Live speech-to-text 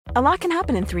A lot can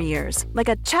happen in 3 years, like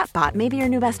a chatbot may be your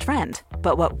new best friend.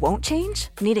 But what won't change?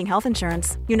 Needing health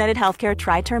insurance. United Healthcare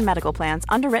Tri-Term Medical Plans,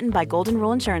 underwritten by Golden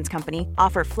Rule Insurance Company,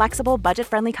 offer flexible,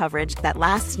 budget-friendly coverage that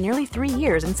lasts nearly 3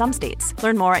 years in some states.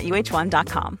 Learn more at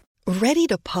uh1.com. Ready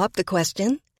to pop the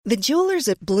question? The jewelers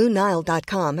at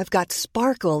BlueNile.com have got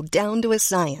sparkle down to a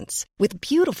science with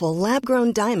beautiful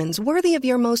lab-grown diamonds worthy of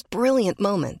your most brilliant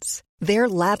moments. Their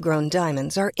lab-grown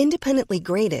diamonds are independently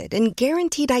graded and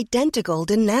guaranteed identical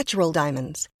to natural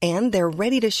diamonds, and they're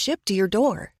ready to ship to your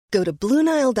door. Go to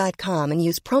BlueNile.com and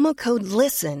use promo code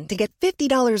LISTEN to get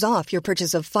 $50 off your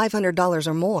purchase of $500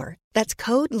 or more. That's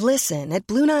code LISTEN at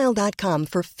BlueNile.com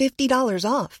for $50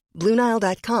 off.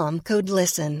 BlueNile.com, code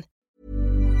LISTEN.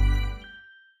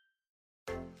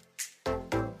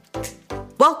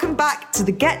 Welcome back to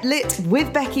the Get Lit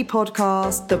with Becky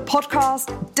podcast, the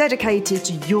podcast dedicated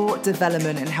to your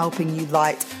development and helping you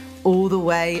light all the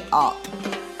way up.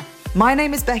 My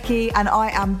name is Becky and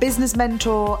I am business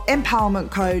mentor, empowerment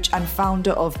coach and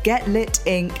founder of Get Lit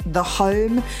Inc., the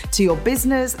home to your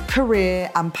business,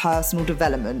 career and personal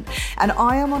development. And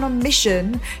I am on a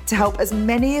mission to help as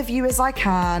many of you as I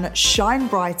can shine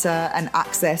brighter and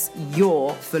access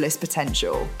your fullest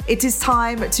potential. It is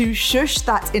time to shush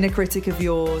that inner critic of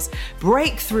yours,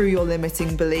 break through your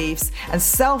limiting beliefs and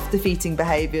self-defeating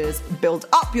behaviors, build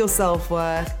up your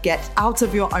self-worth, get out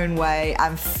of your own way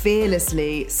and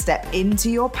fearlessly step into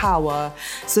your power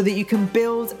so that you can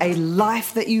build a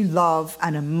life that you love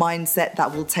and a mindset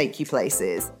that will take you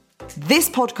places. This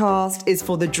podcast is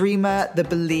for the dreamer, the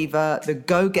believer, the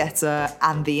go-getter,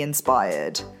 and the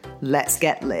inspired. Let's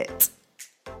get lit.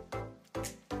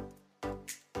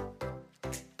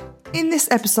 In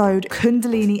this episode,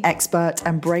 Kundalini expert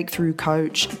and breakthrough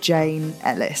coach Jane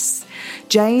Ellis.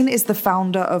 Jane is the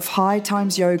founder of High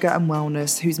Times Yoga and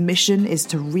Wellness, whose mission is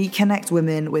to reconnect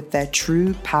women with their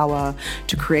true power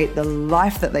to create the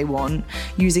life that they want,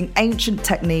 using ancient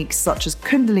techniques such as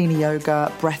Kundalini yoga,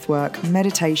 breathwork,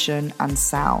 meditation, and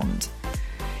sound.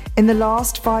 In the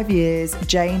last 5 years,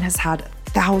 Jane has had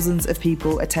thousands of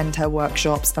people attend her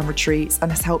workshops and retreats and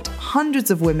has helped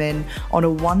hundreds of women on a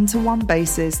one-to-one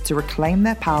basis to reclaim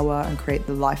their power and create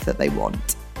the life that they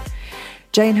want.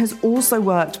 Jane has also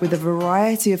worked with a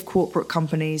variety of corporate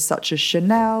companies such as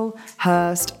Chanel,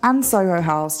 Hearst, and Soho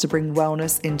House to bring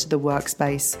wellness into the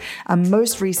workspace. And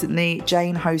most recently,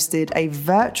 Jane hosted a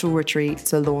virtual retreat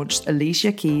to launch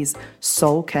Alicia Keys'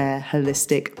 Soul Care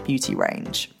Holistic Beauty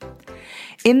range.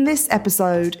 In this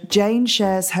episode, Jane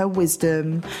shares her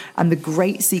wisdom and the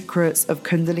great secrets of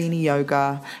Kundalini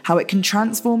Yoga, how it can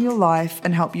transform your life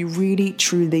and help you really,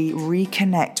 truly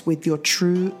reconnect with your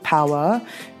true power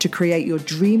to create your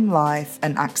dream life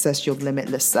and access your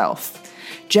limitless self.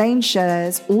 Jane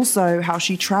shares also how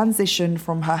she transitioned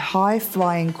from her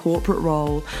high-flying corporate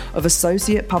role of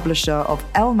associate publisher of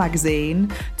Elle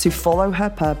magazine to follow her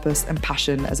purpose and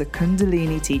passion as a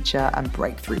Kundalini teacher and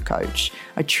breakthrough coach.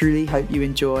 I truly hope you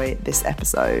enjoy this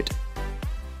episode.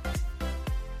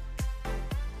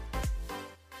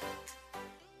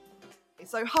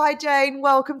 So hi Jane,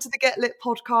 welcome to the Get Lit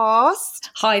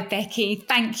podcast. Hi Becky,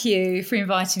 thank you for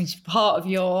inviting me to be part of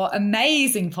your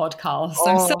amazing podcast.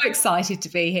 I'm so excited to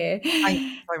be here. Thank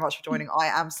you so much for joining. I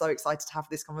am so excited to have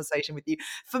this conversation with you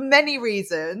for many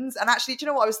reasons. And actually, do you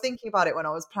know what? I was thinking about it when I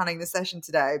was planning the session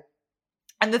today.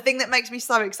 And the thing that makes me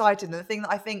so excited and the thing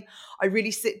that I think I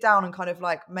really sit down and kind of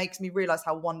like makes me realize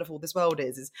how wonderful this world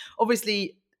is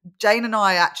obviously Jane and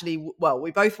I actually, well, we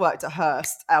both worked at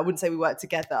Hearst. I wouldn't say we worked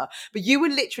together, but you were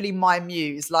literally my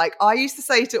muse. Like I used to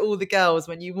say to all the girls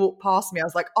when you walked past me, I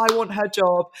was like, I want her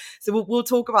job. So we'll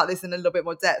talk about this in a little bit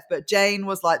more depth. But Jane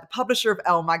was like the publisher of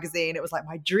Elle magazine. It was like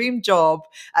my dream job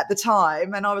at the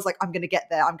time. And I was like, I'm going to get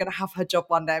there. I'm going to have her job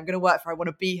one day. I'm going to work for her. I want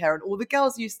to be here. And all the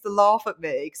girls used to laugh at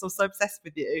me because I was so obsessed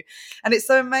with you. And it's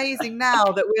so amazing now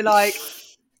that we're like,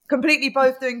 completely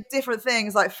both doing different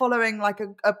things, like following like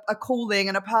a calling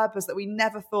and a purpose that we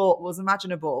never thought was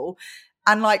imaginable.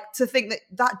 And like to think that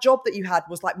that job that you had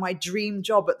was like my dream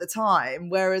job at the time,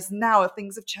 whereas now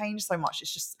things have changed so much.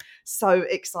 It's just so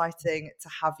exciting to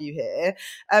have you here.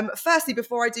 Firstly,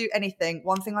 before I do anything,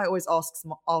 one thing I always ask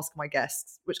my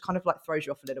guests, which kind of like throws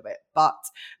you off a little bit, but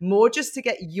more just to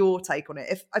get your take on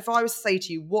it. If I was to say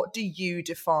to you, what do you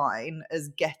define as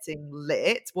getting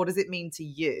lit? What does it mean to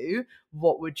you?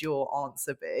 What would your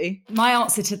answer be? My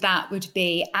answer to that would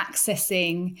be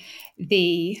accessing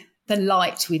the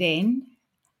light within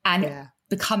and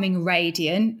becoming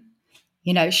radiant,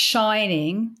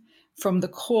 shining from the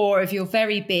core of your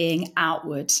very being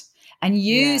outward. and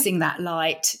using that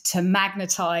light to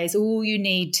magnetize all you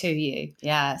need to you.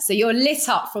 Yeah. So you're lit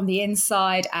up from the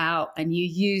inside out and you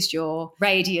use your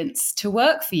radiance to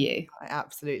work for you. I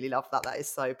absolutely love that. That is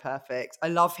so perfect. I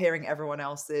love hearing everyone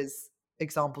else's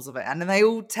examples of it. And then they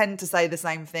all tend to say the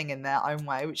same thing in their own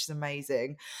way, which is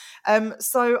amazing.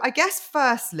 So I guess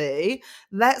firstly,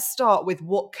 let's start with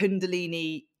what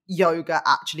Kundalini yoga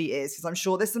actually is, because I'm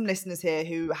sure there's some listeners here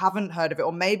who haven't heard of it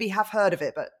or maybe have heard of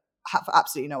it, but have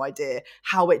absolutely no idea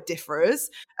how it differs.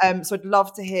 So I'd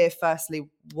love to hear firstly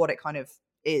what it kind of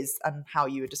is and how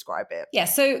you would describe it. Yeah,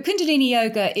 so Kundalini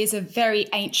yoga is a very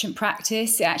ancient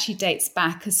practice. It actually dates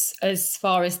back as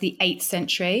far as the 8th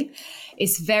century.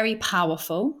 It's very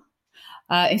powerful.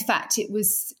 In fact, it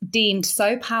was deemed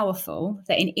so powerful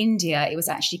that in India, it was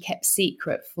actually kept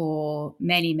secret for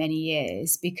many, many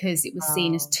years because it was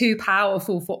seen as too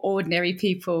powerful for ordinary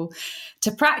people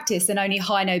to practice. And only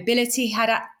high nobility had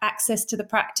access to the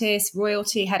practice,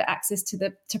 royalty had access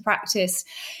to practice.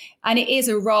 And it is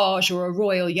a Raj or a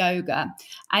royal yoga.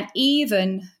 And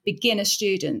even beginner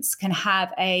students can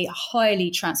have a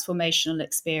highly transformational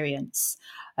experience.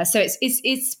 So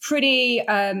it's pretty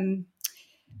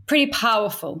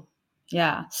powerful.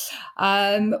 Yeah.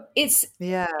 It's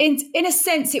in a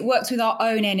sense, it works with our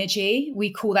own energy.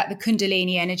 We call that the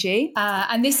Kundalini energy.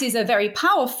 And this is a very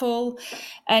powerful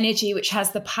energy, which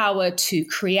has the power to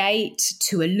create,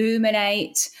 to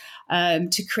illuminate,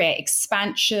 to create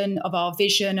expansion of our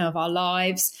vision, of our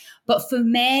lives. But for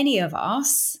many of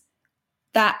us,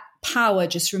 that power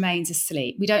just remains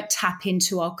asleep. We don't tap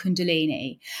into our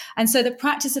Kundalini. And so the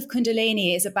practice of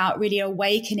Kundalini is about really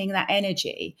awakening that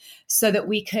energy so that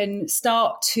we can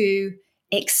start to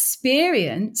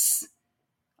experience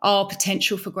our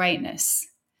potential for greatness.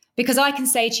 Because I can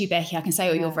say to you, Becky, I can say,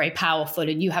 oh, you're very powerful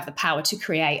and you have the power to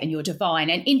create and you're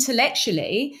divine. And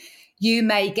intellectually, you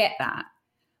may get that.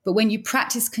 But when you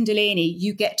practice Kundalini,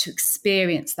 you get to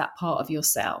experience that part of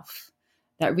yourself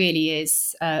that really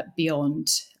is beyond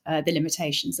the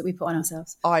limitations that we put on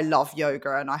ourselves. I love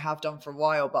yoga and I have done for a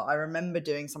while, but I remember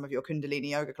doing some of your Kundalini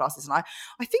yoga classes, and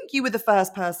I think you were the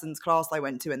first person's class I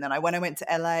went to. And then when I went to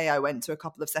LA, I went to a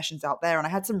couple of sessions out there and I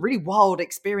had some really wild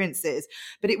experiences,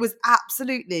 but it was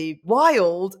absolutely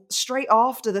wild straight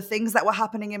after the things that were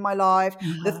happening in my life,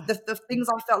 the things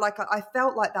I felt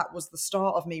like that was the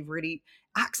start of me really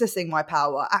accessing my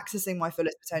power, accessing my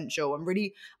fullest potential, and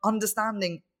really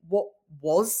understanding what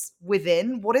was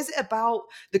within. What is it about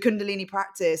the Kundalini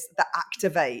practice that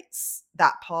activates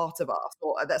that part of us,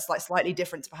 or that's like slightly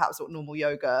different to perhaps what normal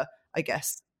yoga, I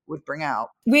guess, would bring out?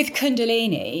 With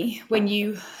Kundalini, when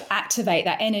you activate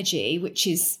that energy, which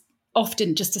is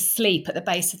often just asleep at the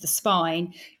base of the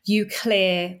spine, you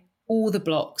clear all the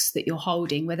blocks that you're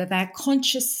holding, whether they're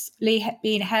consciously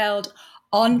being held,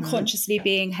 unconsciously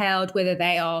being held, whether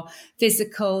they are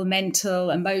physical, mental,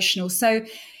 emotional. So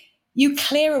you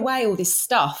clear away all this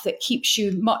stuff that keeps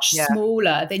you much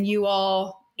smaller than you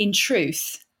are in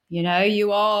truth. You know,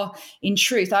 you are in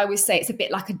truth. I always say it's a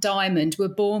bit like a diamond. We're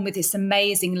born with this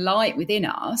amazing light within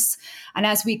us. And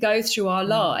as we go through our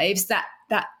lives, that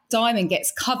diamond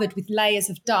gets covered with layers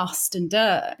of dust and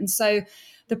dirt. And so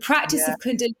the practice of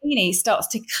Kundalini starts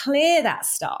to clear that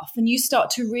stuff, and you start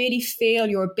to really feel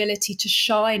your ability to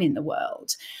shine in the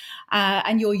world.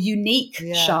 And your unique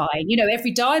shine. You know,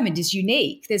 every diamond is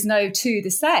unique. There's no two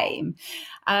the same.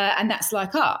 And that's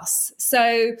like us.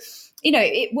 So, you know,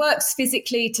 it works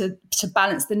physically to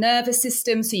balance the nervous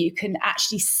system so you can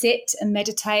actually sit and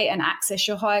meditate and access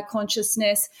your higher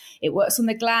consciousness. It works on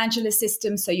the glandular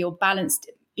system so you're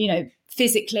balanced, you know,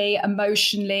 physically,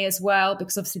 emotionally as well,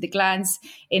 because obviously the glands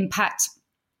impact,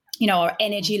 you know, our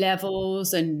energy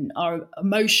levels and our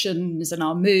emotions and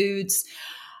our moods.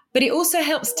 But it also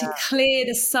helps to clear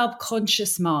the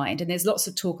subconscious mind. And there's lots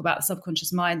of talk about the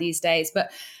subconscious mind these days.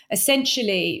 But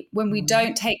essentially, when we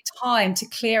don't take time to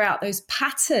clear out those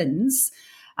patterns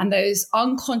and those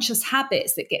unconscious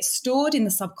habits that get stored in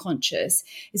the subconscious,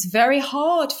 it's very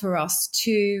hard for us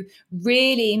to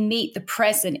really meet the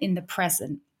present in the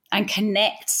present and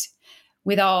connect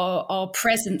with our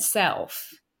present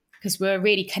self, because we're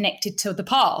really connected to the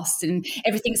past and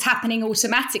everything's happening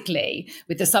automatically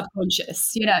with the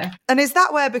subconscious, you know. And is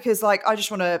that where, because like, I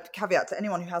just want to caveat to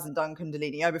anyone who hasn't done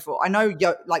Kundalini yoga before, I know,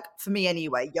 like for me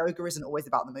anyway, yoga isn't always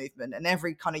about the movement, and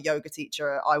every kind of yoga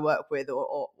teacher I work with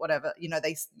or whatever,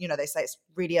 they say it's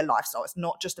really a lifestyle. It's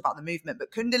not just about the movement,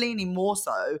 but Kundalini more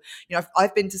so. You know,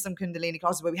 I've been to some Kundalini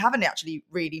classes where we haven't actually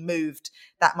really moved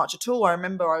that much at all. I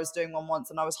remember I was doing one once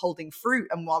and I was holding fruit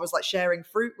and I was like sharing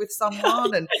fruit with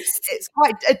someone and it's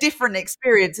quite a different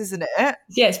experience, isn't it?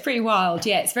 Yeah, it's pretty wild.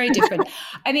 Yeah, it's very different.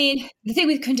 I mean, the thing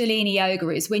with Kundalini yoga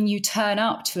is when you turn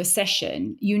up to a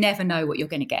session, you never know what you're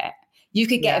going to get. You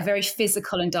could get a very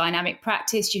physical and dynamic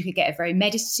practice. You could get a very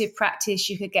meditative practice.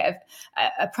 You could get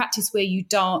a practice where you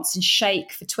dance and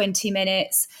shake for 20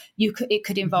 minutes. It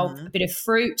could involve a bit of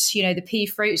fruit, the pea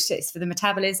fruit. It's for the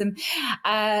metabolism.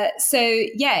 It's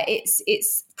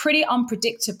pretty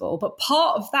unpredictable. But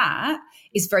part of that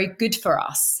is very good for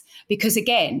us. Because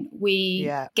again, we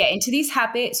get into these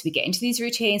habits, we get into these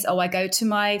routines. Oh, I go to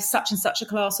my such and such a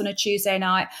class on a Tuesday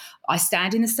night. I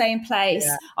stand in the same place.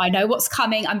 Yeah. I know what's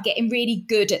coming. I'm getting really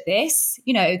good at this.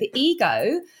 The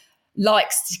ego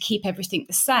likes to keep everything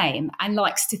the same and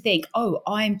likes to think, oh,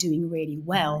 I'm doing really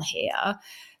well here.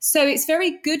 So it's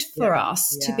very good for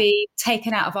us to be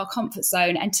taken out of our comfort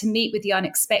zone and to meet with the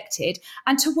unexpected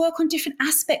and to work on different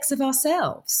aspects of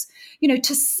ourselves.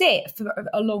 To sit for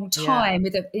a long time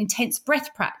with an intense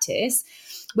breath practice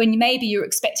when maybe you're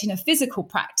expecting a physical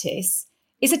practice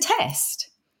is a test.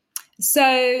 So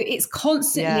it's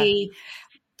constantly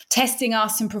testing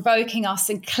us and provoking us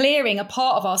and clearing a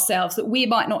part of ourselves that we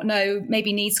might not know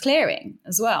maybe needs clearing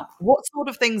as well. What sort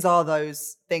of things are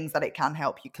those things that it can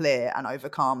help you clear and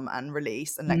overcome and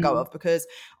release and let go of? Because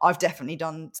I've definitely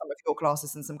done some of your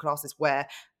classes and some classes where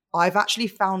I've actually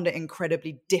found it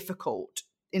incredibly difficult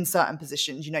in certain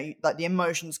positions. Like the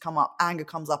emotions come up, anger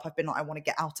comes up. I've been like, I want to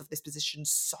get out of this position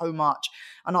so much.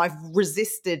 And I've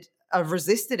resisted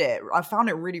it. I found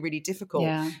it really, really difficult.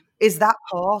 Yeah. Is that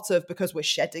part of because we're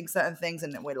shedding certain things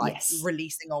and then we're like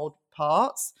releasing old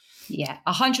parts? Yeah,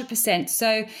 100%.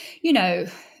 So,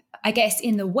 I guess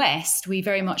in the West, we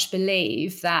very much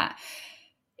believe that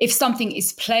if something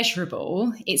is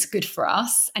pleasurable, it's good for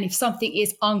us. And if something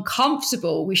is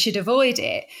uncomfortable, we should avoid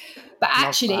it. But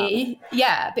actually,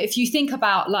 but if you think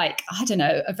about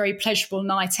a very pleasurable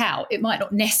night out, it might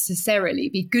not necessarily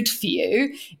be good for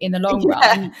you in the long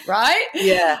run, right?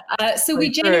 Yeah. So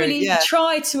we generally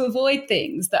try to avoid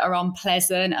things that are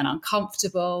unpleasant and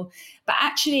uncomfortable. But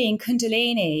actually in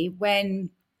Kundalini, when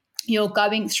you're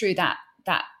going through that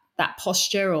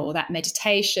posture or that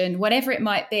meditation, whatever it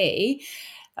might be,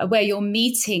 where you're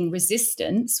meeting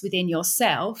resistance within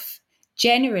yourself,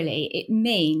 generally, it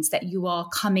means that you are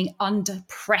coming under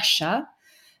pressure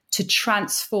to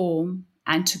transform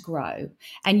and to grow.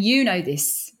 And you know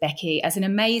this, Becky, as an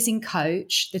amazing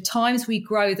coach, the times we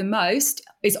grow the most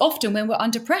is often when we're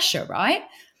under pressure, right?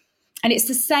 And it's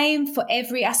the same for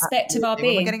every aspect of our being.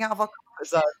 When we're getting out of our comfort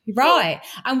zone. Right.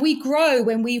 And we grow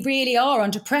when we really are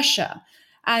under pressure.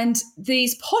 And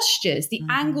these postures, the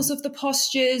angles of the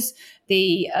postures,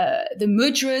 the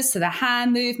mudras, so the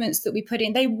hand movements that we put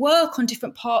in, they work on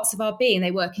different parts of our being. They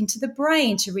work into the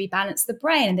brain to rebalance the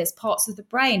brain. And there's parts of the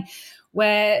brain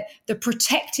where the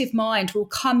protective mind will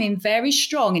come in very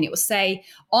strong and it will say,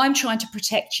 I'm trying to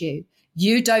protect you.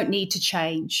 You don't need to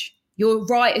change. You're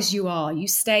right as you are. You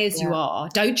stay as you are.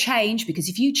 Don't change, because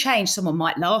if you change, someone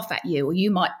might laugh at you or you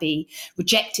might be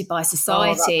rejected by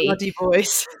society. Oh, that bloody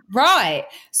voice. Right.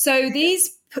 So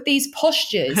these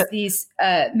postures, these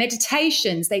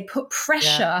meditations, they put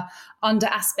pressure under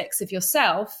aspects of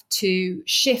yourself to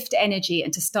shift energy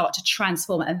and to start to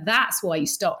transform it. And that's why you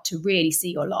start to really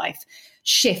see your life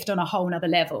shift on a whole nother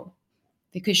level.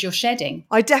 Because you're shedding.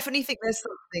 I definitely think there's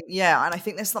something, and I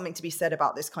think there's something to be said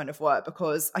about this kind of work,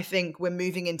 because I think we're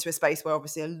moving into a space where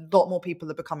obviously a lot more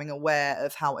people are becoming aware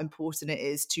of how important it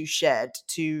is to shed,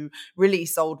 to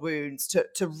release old wounds,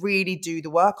 to really do the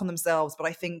work on themselves. But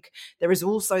I think there is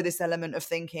also this element of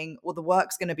thinking, well, the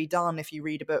work's going to be done if you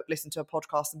read a book, listen to a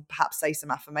podcast, and perhaps say some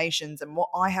affirmations. And what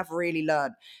I have really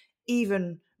learned,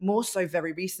 even more so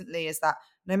very recently, is that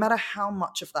no matter how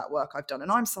much of that work I've done,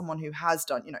 and I'm someone who has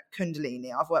done,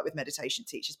 Kundalini, I've worked with meditation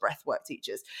teachers, breathwork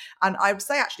teachers. And I would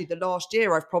say actually the last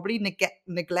year I've probably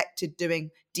neglected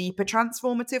doing deeper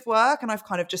transformative work. And I've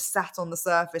kind of just sat on the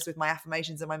surface with my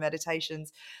affirmations and my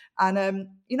meditations. And,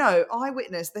 I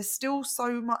witnessed there's still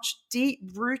so much deep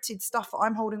rooted stuff that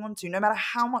I'm holding on to. No matter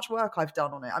how much work I've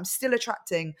done on it, I'm still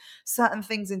attracting certain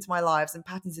things into my lives and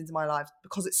patterns into my life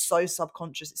because it's so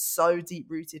subconscious. It's so deep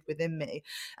rooted within me.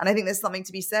 And I think there's something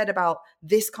to be said about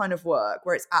this kind of work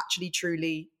where it's actually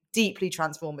truly deeply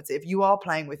transformative. You are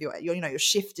playing with you're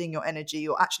shifting your energy.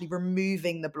 You're actually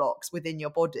removing the blocks within your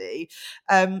body.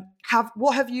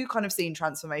 What have you kind of seen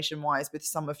transformation wise with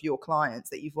some of your clients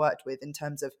that you've worked with in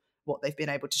terms of what they've been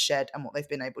able to shed and what they've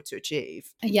been able to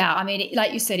achieve? Yeah, I mean,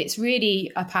 like you said, it's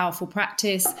really a powerful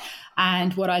practice.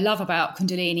 And what I love about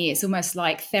Kundalini, it's almost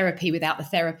like therapy without the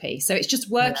therapy. So it's just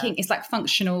working. It's like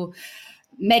functional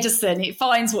medicine. It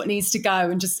finds what needs to go,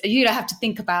 and just you don't have to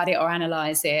think about it or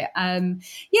analyze it.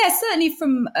 Certainly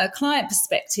from a client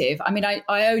perspective, I mean, I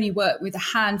only work with a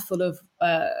handful of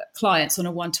clients on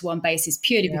a one-to-one basis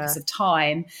purely because of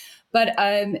time. But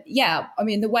I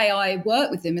mean, the way I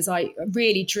work with them is I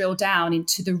really drill down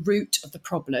into the root of the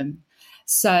problem.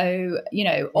 So,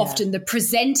 often the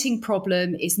presenting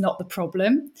problem is not the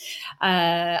problem.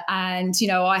 I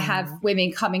have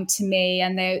women coming to me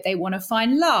and they want to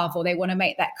find love, or they want to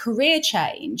make that career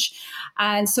change.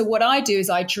 And so what I do is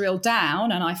I drill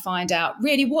down and I find out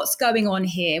really what's going on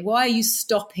here. Why are you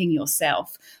stopping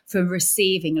yourself from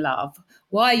receiving love?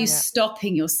 Why are you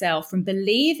stopping yourself from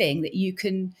believing that you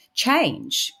can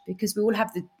change? Because we all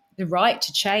have the right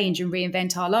to change and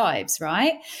reinvent our lives,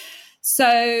 right? So,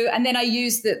 and then I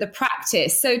use the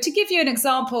practice. So to give you an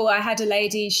example, I had a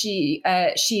lady, she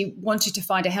wanted to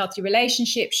find a healthy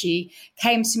relationship. She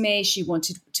came to me, she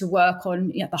wanted to work on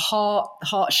the heart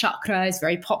chakra is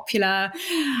very popular.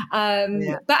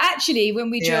 But actually, when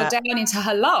we drill down into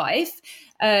her life,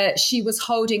 she was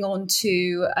holding on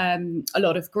to a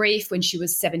lot of grief. When she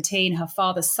was 17, her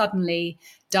father suddenly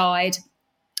died.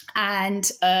 And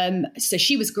so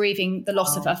she was grieving the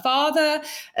loss of her father.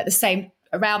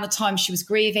 Around the time she was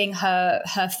grieving, her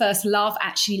first love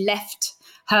actually left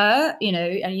her,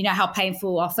 and you know how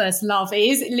painful our first love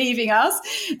is, leaving us.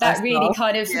 That really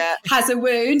kind of has a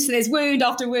wound. So there's wound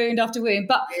after wound after wound.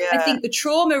 But I think the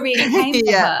trauma really came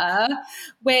for her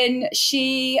when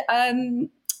she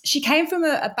came from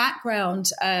a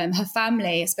background, her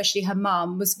family, especially her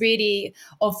mum, was really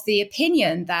of the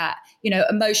opinion that,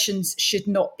 emotions should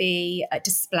not be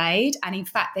displayed. And in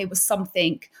fact, they were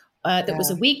something that was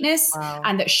a weakness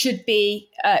and that should be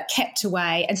kept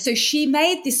away. And so she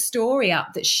made this story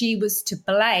up that she was to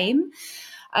blame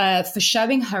for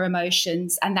showing her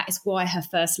emotions, and that is why her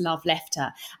first love left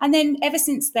her. And then ever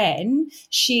since then,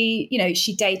 she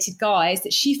dated guys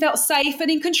that she felt safe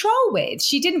and in control with.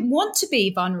 She didn't want to be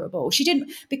vulnerable. She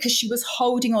didn't, because she was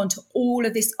holding on to all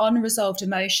of this unresolved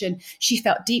emotion. She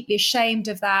felt deeply ashamed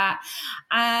of that.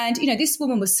 And, this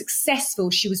woman was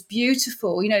successful. She was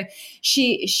beautiful.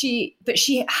 But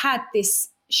she had this,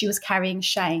 she was carrying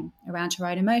shame around her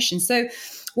own emotions. So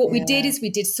what we did is we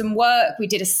did some work. We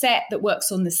did a set that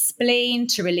works on the spleen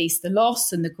to release the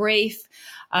loss and the grief.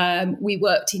 We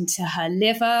worked into her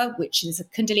liver, which is a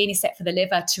Kundalini set for the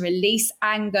liver, to release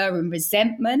anger and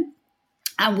resentment.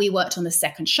 And we worked on the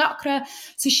second chakra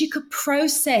so she could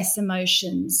process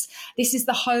emotions. This is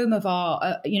the home of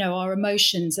our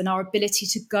emotions and our ability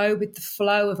to go with the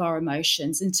flow of our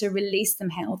emotions and to release them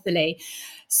healthily.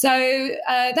 So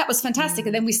that was fantastic.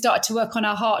 And then we started to work on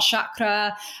our heart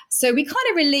chakra. So we kind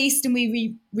of released and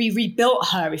we rebuilt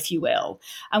her, if you will.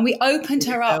 And we opened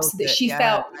her up so that she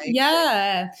felt,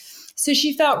 So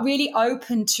she felt really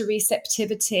open to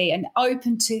receptivity and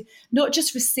open to not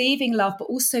just receiving love, but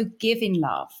also giving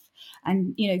love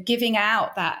and, giving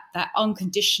out that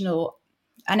unconditional.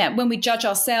 And when we judge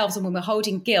ourselves and when we're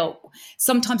holding guilt,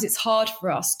 sometimes it's hard for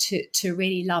us to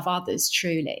really love others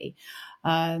truly.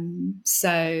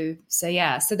 So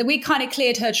that we kind of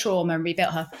cleared her trauma and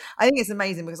rebuilt her. I think it's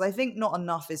amazing because I think not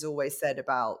enough is always said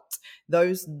about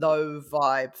those low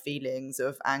vibe feelings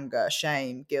of anger,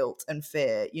 shame, guilt, and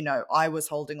fear. I was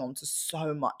holding on to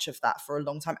so much of that for a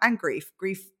long time, and grief,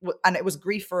 and it was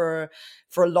grief for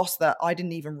a loss that I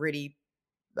didn't even really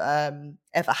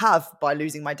ever have by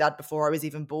losing my dad before I was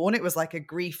even born. It was like a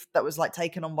grief that was like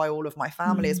taken on by all of my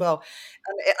family as well.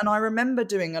 And I remember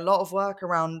doing a lot of work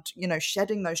around,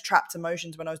 shedding those trapped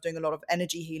emotions when I was doing a lot of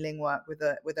energy healing work with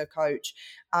a coach.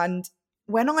 And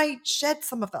when I shed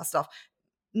some of that stuff,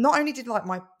 not only did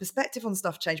my perspective on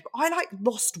stuff change, but I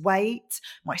lost weight,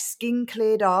 my skin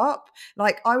cleared up.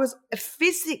 I was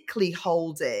physically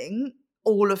holding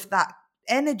all of that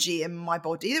energy in my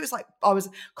body. It was I was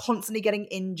constantly getting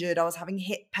injured. I was having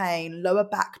hip pain, lower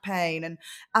back pain. And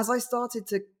as I started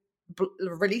to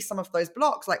release some of those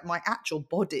blocks, my actual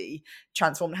body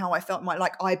transformed. How I felt, my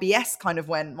IBS kind of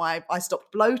went. I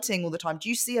stopped bloating all the time. Do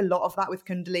you see a lot of that with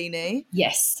Kundalini?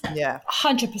 Yes. Yeah.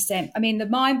 100%. I mean, the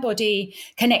mind-body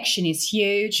connection is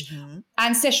huge. Mm-hmm.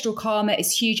 Ancestral karma is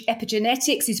huge.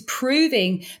 Epigenetics is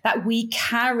proving that we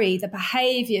carry the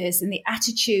behaviors and the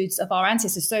attitudes of our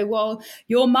ancestors. So while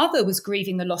your mother was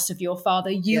grieving the loss of your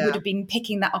father, you would have been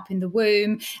picking that up in the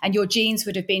womb, and your genes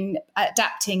would have been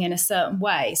adapting in a certain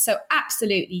way. So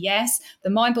absolutely, yes.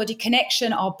 The mind-body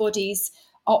connection, our bodies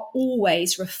are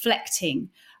always reflecting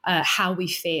how we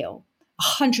feel.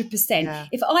 100%. Yeah.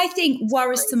 If I think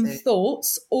worrisome crazy.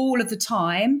 thoughts all of the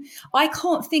time, I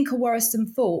can't think a worrisome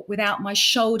thought without my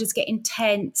shoulders getting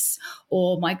tense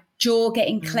or my jaw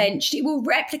getting clenched. It will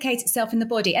replicate itself in the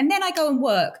body. And then I go and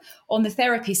work on the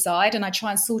therapy side and I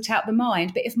try and sort out the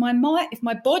mind. But if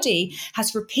my body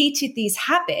has repeated these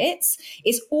habits,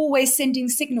 it's always sending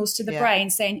signals to the brain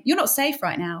saying, you're not safe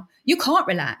right now. You can't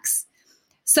relax.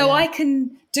 So I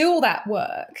can do all that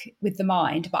work with the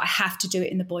mind, but I have to do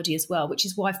it in the body as well, which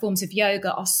is why forms of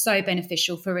yoga are so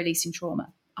beneficial for releasing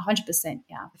trauma. 100%,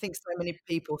 yeah. I think so many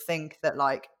people think that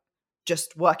like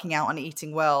just working out and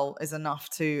eating well is enough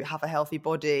to have a healthy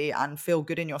body and feel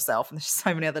good in yourself. And there's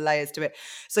so many other layers to it.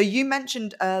 So you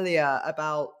mentioned earlier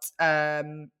about,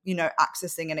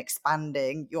 accessing and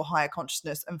expanding your higher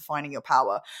consciousness and finding your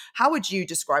power. How would you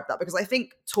describe that? Because I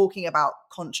think talking about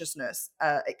consciousness,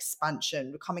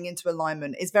 expansion, coming into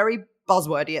alignment is very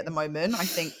buzzwordy at the moment. I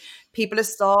think people are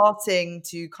starting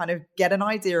to kind of get an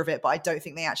idea of it, but I don't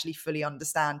think they actually fully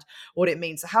understand what it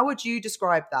means. So how would you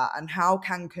describe that? And how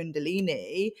can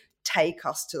Kundalini take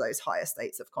us to those higher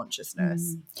states of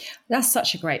consciousness? That's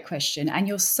such a great question. And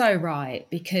you're so right,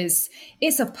 because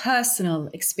it's a personal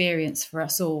experience for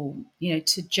us all,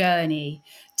 to journey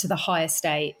to the higher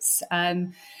states.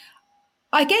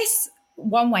 I guess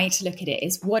one way to look at it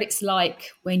is what it's like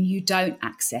when you don't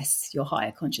access your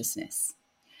higher consciousness.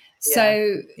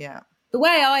 So the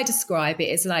way I describe it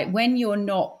is like when you're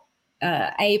not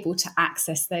able to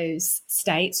access those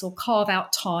states or carve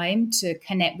out time to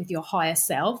connect with your higher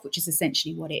self, which is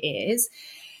essentially what it is.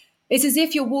 It's as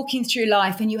if you're walking through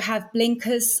life and you have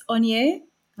blinkers on you,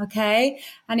 okay?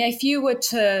 And if you were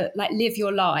to like live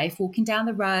your life walking down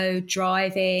the road,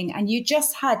 driving, and you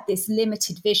just had this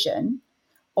limited vision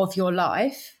of your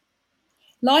life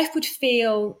would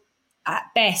feel at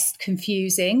best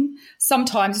confusing.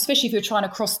 Sometimes, especially if you're trying to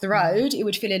cross the road, it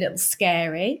would feel a little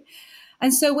scary.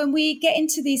 And so when we get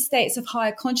into these states of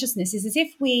higher consciousness, it's as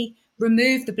if we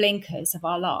remove the blinkers of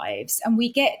our lives and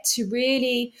we get to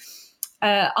really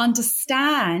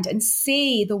understand and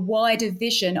see the wider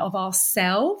vision of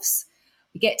ourselves.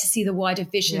 We get to see the wider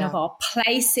vision of our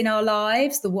place in our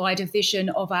lives, the wider vision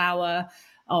of our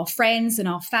friends and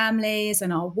our families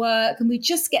and our work. And we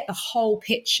just get the whole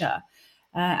picture.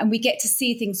 And we get to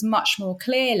see things much more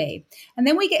clearly. And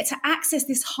then we get to access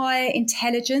this higher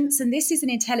intelligence. And this is an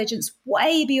intelligence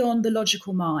way beyond the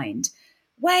logical mind,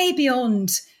 way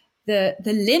beyond the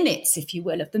limits, if you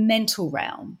will, of the mental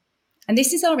realm. And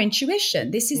this is our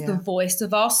intuition. This is the voice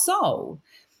of our soul.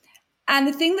 And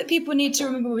the thing that people need to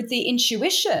remember with the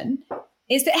intuition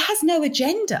is that it has no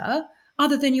agenda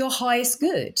other than your highest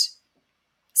good.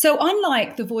 So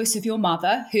unlike the voice of your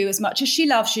mother, who, as much as she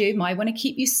loves you, might want to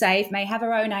keep you safe, may have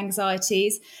her own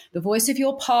anxieties, the voice of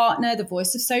your partner, the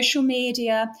voice of social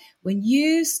media, when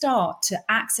you start to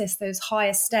access those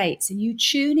higher states and you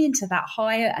tune into that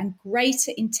higher and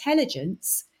greater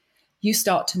intelligence, you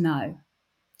start to know.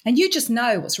 And you just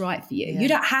know what's right for you. You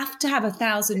don't have to have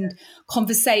 1,000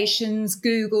 conversations,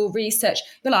 Google, research.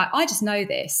 You're like, I just know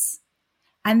this.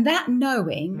 And that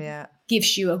knowing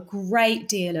gives you a great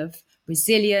deal of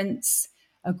resilience,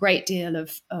 a great deal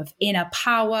of inner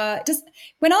power.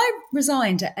 When I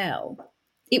resigned at Elle,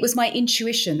 it was my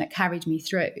intuition that carried me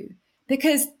through,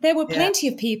 because there were plenty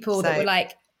of people that were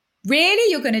like,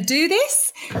 really, you're going to do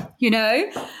this?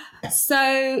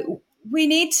 So we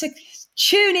need to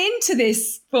tune into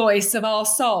this voice of our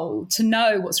soul to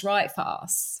know what's right for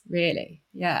us, really.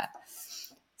 Yeah.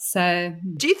 So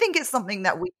do you think it's something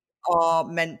that we are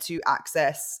meant to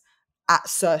access at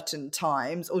certain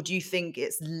times, or do you think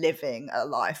it's living a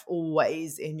life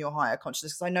always in your higher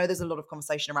consciousness? Because I know there's a lot of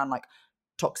conversation around like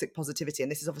toxic positivity, and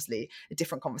this is obviously a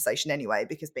different conversation anyway,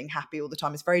 because being happy all the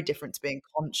time is very different to being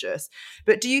conscious.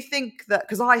 But do you think that,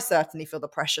 because I certainly feel the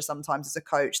pressure sometimes as a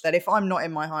coach, that if I'm not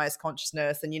in my highest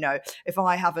consciousness and, if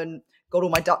I haven't got all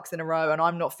my ducks in a row and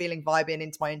I'm not feeling vibing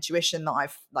into my intuition, that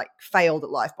I've like failed at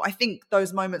life. But I think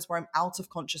those moments where I'm out of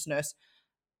consciousness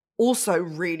also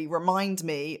really remind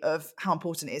me of how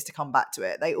important it is to come back to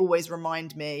it. They always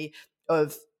remind me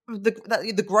of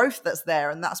the growth that's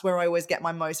there, and that's where I always get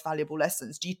my most valuable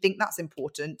lessons. Do you think that's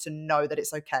important, to know that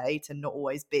it's okay to not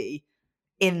always be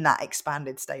in that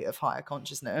expanded state of higher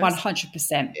consciousness?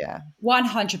 100%. Yeah.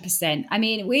 100%. I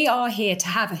mean, we are here to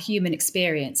have a human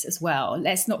experience as well.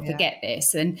 Let's not forget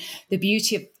this. And the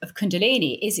beauty of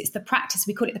Kundalini is it's the practice.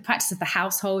 We call it the practice of the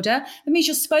householder. That means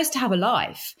you're supposed to have a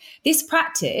life. This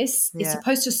practice is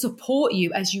supposed to support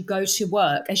you as you go to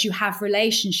work, as you have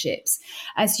relationships,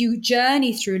 as you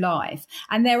journey through life.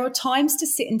 And there are times to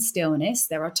sit in stillness.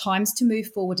 There are times to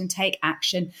move forward and take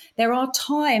action. There are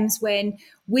times when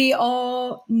we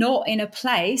are not in a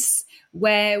place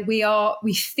where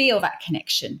we feel that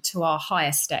connection to our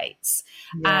higher states.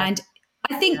 Yeah. And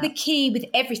I think the key with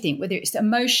everything, whether it's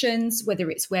emotions, whether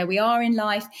it's where we are in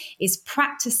life, is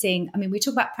practicing. I mean, we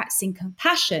talk about practicing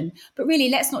compassion, but really,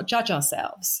 let's not judge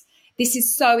ourselves. This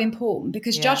is so important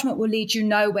because judgment will lead you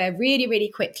nowhere really, really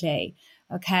quickly.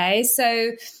 Okay.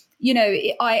 So,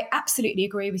 I absolutely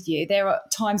agree with you. There are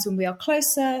times when we are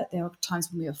closer, there are times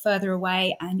when we are further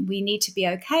away, and we need to be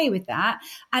okay with that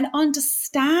and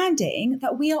understanding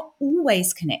that we are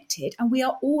always connected and we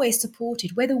are always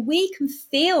supported. Whether we can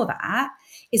feel that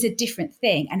is a different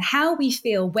thing. And how we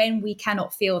feel when we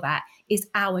cannot feel that is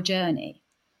our journey.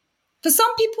 For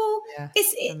some people,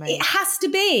 it has to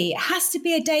be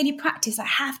a daily practice. I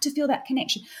have to feel that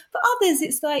connection. For others,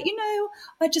 it's like,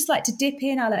 I just like to dip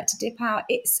in. I like to dip out.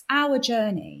 It's our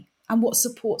journey and what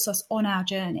supports us on our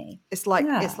journey. It's like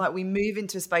we move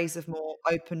into a space of more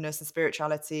openness and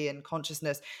spirituality and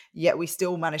consciousness, yet we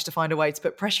still manage to find a way to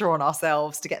put pressure on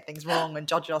ourselves to get things wrong and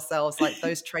judge ourselves. Like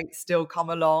those traits still come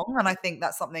along. And I think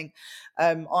that's something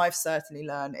I've certainly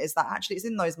learned, is that actually it's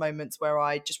in those moments where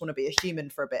I just want to be a human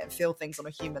for a bit and feel things on a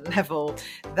human level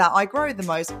that I grow the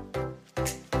most.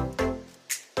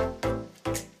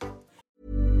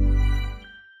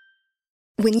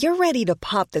 When you're ready to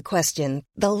pop the question,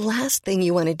 the last thing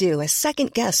you want to do is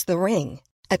second-guess the ring.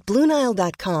 At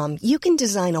BlueNile.com, you can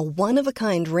design a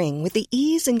one-of-a-kind ring with the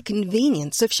ease and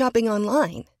convenience of shopping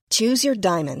online. Choose your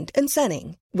diamond and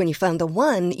setting. When you find the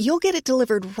one, you'll get it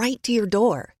delivered right to your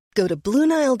door. Go to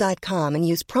BlueNile.com and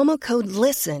use promo code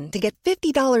LISTEN to get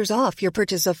 $50 off your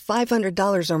purchase of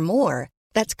 $500 or more.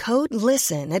 That's code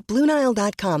LISTEN at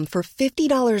BlueNile.com for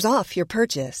 $50 off your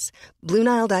purchase.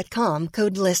 BlueNile.com,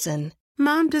 code LISTEN.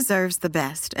 Mom deserves the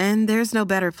best, and there's no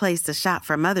better place to shop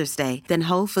for Mother's Day than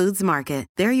Whole Foods Market.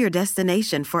 They're your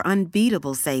destination for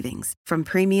unbeatable savings, from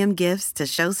premium gifts to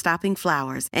show-stopping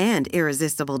flowers and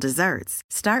irresistible desserts.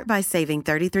 Start by saving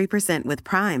 33% with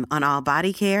Prime on all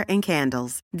body care and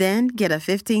candles. Then get a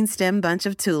 15-stem bunch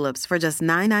of tulips for just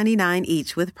 $9.99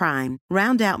 each with Prime.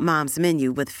 Round out Mom's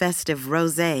menu with festive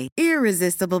rosé,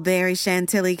 irresistible berry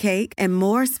chantilly cake, and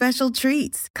more special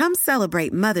treats. Come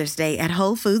celebrate Mother's Day at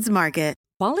Whole Foods Market.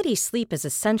 Quality sleep is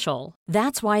essential.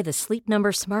 That's why the Sleep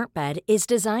Number Smart Bed is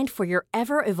designed for your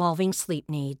ever-evolving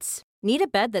sleep needs. Need a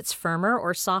bed that's firmer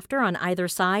or softer on either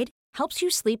side? Helps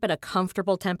you sleep at a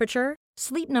comfortable temperature?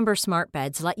 Sleep Number Smart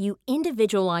Beds let you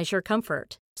individualize your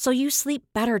comfort, so you sleep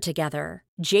better together.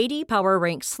 J.D. Power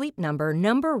ranks Sleep Number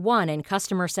number 1 in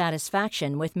customer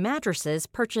satisfaction with mattresses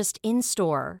purchased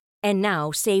in-store. And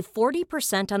now save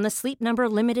 40% on the Sleep Number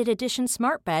Limited Edition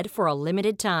Smart Bed for a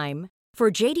limited time. For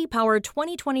J.D. Power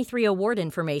 2023 award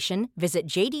information, visit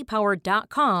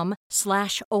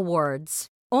jdpower.com/awards.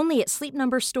 Only at Sleep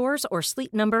Number stores or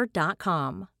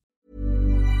sleepnumber.com.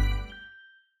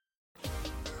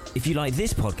 If you like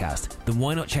this podcast, then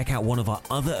why not check out one of our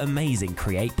other amazing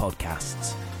Create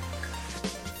podcasts?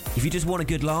 If you just want a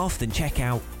good laugh, then check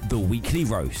out The Weekly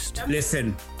Roast.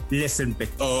 Listen, make an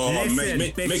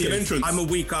entrance. I'm a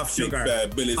week off sugar.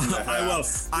 Billy's in the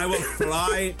house. I will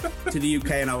fly to the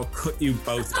UK and I will cut you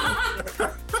both down.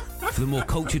 For the more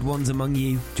cultured ones among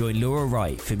you, join Laura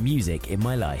Wright for Music in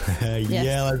My Life.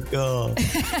 Yeah, let's go.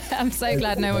 I'm so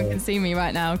glad no one can see me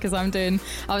right now because I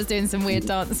was doing some weird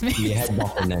dance moves. Your head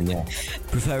bopping then, yeah.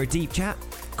 Prefer a deep chat?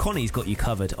 Connie's got you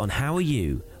covered on How Are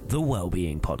You, the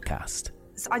Wellbeing Podcast.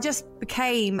 I just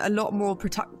became a lot more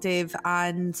productive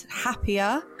and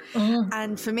happier.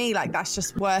 And for me, that's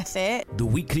just worth it. The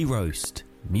Weekly Roast,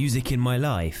 Music in My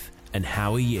Life, and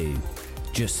How Are You?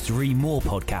 Just 3 more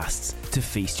podcasts to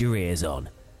feast your ears on.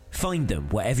 Find them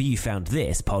wherever you found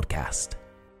this podcast.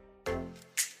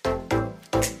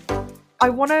 I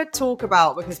want to talk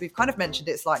about, because we've kind of mentioned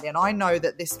it slightly, and I know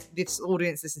that this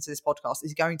audience listening to this podcast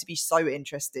is going to be so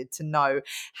interested to know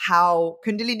how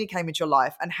Kundalini came into your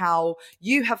life and how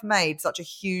you have made such a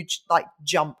huge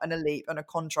jump and a leap and a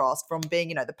contrast from being,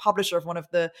 the publisher of one of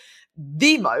the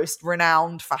most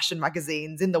renowned fashion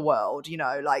magazines in the world.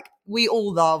 We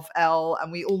all love Elle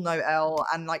and we all know Elle,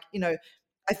 and I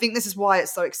think this is why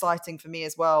it's so exciting for me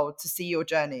as well to see your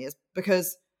journey, is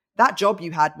because that job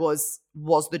you had was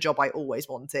the job I always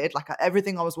wanted.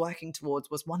 Everything I was working towards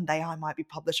was one day I might be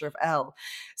publisher of Elle.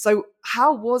 So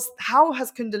how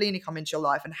has Kundalini come into your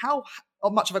life, and how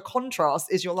much of a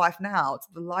contrast is your life now to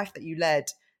the life that you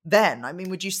led then? I mean,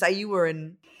 would you say you were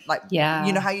in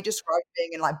how you described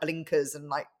being in blinkers and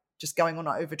just going on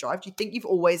overdrive? Do you think you've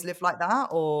always lived like that,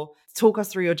 or talk us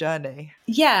through your journey?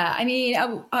 Yeah, I mean,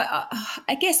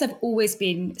 I guess I've always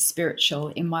been spiritual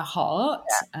in my heart.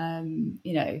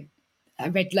 I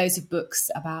read loads of books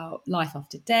about life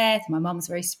after death. My mum was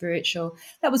very spiritual.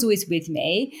 That was always with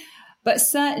me. But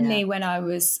certainly when I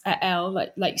was at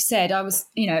Elle, like you said, I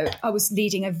was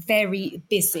leading a very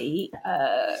busy,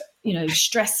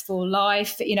 stressful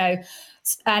life,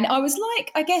 and I was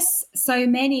like, I guess so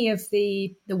many of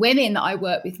the women that I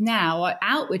work with now,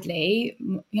 outwardly,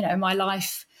 my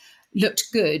life looked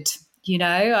good.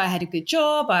 I had a good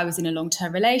job. I was in a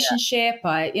long-term relationship.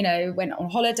 I, went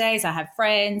on holidays. I had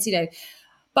friends,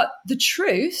 but the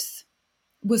truth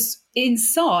was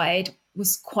inside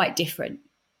was quite different.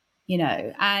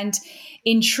 And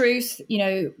in truth,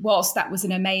 whilst that was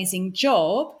an amazing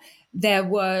job, there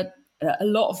were a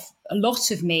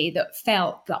lot of me that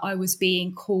felt that I was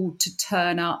being called to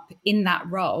turn up in that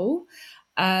role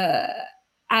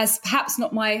as perhaps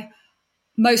not my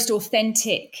most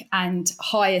authentic and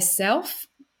highest self.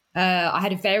 I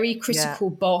had a very critical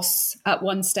boss at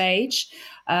one stage.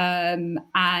 And,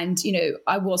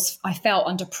 I felt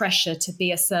under pressure to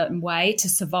be a certain way to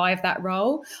survive that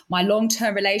role. My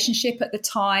long-term relationship at the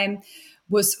time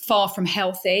was far from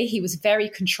healthy. He was very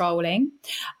controlling.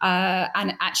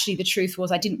 And actually the truth was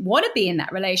I didn't want to be in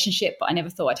that relationship, but I never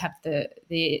thought I'd have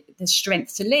the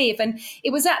strength to leave. And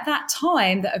it was at that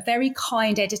time that a very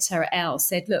kind editor at Elle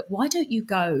said, look, why don't you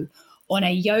go on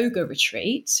a yoga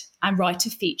retreat and write a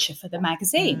feature for the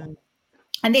magazine?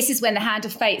 And this is when the hand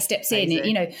of fate steps in.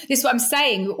 This is what I'm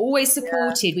saying. We're always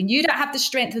supported. When you don't have the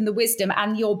strength and the wisdom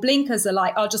and your blinkers are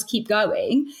like, I'll just keep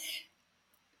going,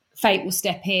 fate will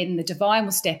step in, the divine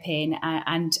will step in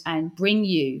and bring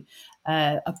you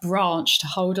a branch to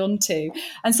hold on to.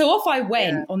 And so off I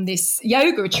went on this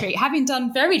yoga retreat, having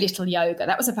done very little yoga.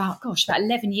 That was about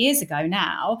 11 years ago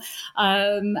now.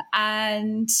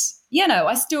 I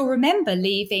still remember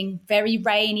leaving very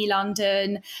rainy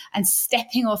London and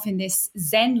stepping off in this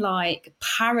Zen-like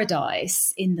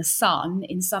paradise in the sun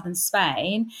in southern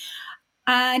Spain.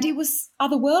 And it was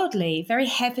otherworldly, very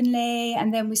heavenly.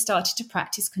 And then we started to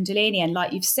practice Kundalini. And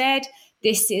like you've said,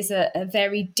 this is a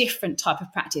very different type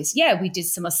of practice. Yeah, we did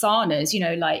some asanas,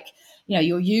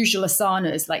 your usual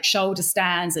asanas like shoulder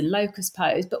stands and locust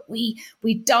pose, but we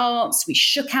danced, we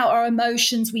shook out our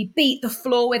emotions, we beat the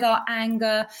floor with our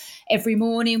anger. Every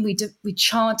morning we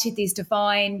chanted these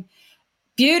divine,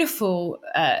 beautiful,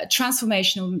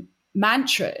 transformational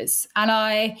mantras. And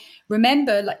I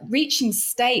remember reaching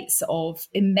states of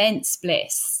immense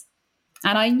bliss.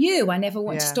 And I knew I never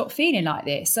want to stop feeling like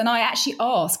this. And I actually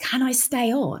asked, can I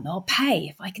stay on? I'll pay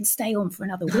if I can stay on for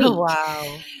another week. Oh,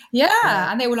 wow.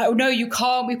 Yeah. And they were like, oh, no, you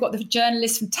can't. We've got the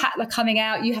journalist from Tatler coming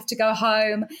out. You have to go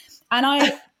home. And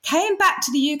I came back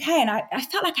to the UK and I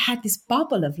felt like I had this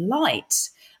bubble of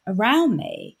light around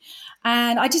me.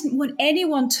 And I didn't want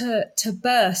anyone to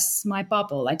burst my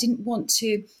bubble. I didn't want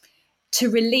to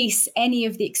release any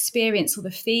of the experience or the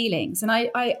feelings. And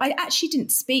I actually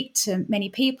didn't speak to many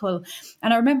people.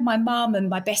 And I remember my mum and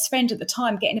my best friend at the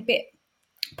time getting a bit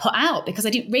put out because I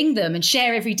didn't ring them and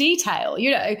share every detail,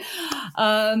 But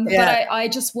I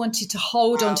just wanted to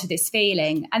hold on to this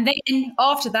feeling. And then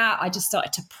after that, I just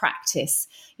started to practice,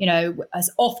 as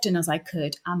often as I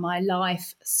could. And my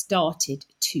life started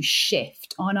to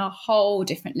shift on a whole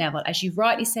different level. As you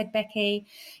rightly said, Becky,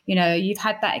 you've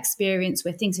had that experience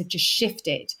where things have just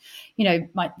shifted,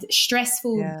 my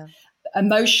stressful,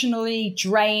 emotionally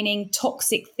draining,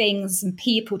 toxic things and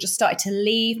people just started to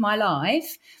leave my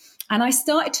life. And I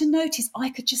started to notice I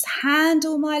could just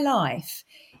handle my life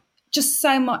just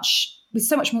with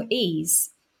so much more ease.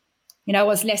 I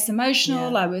was less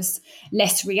emotional. I was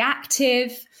less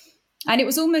reactive. And it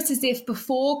was almost as if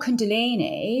before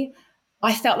Kundalini,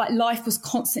 I felt like life was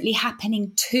constantly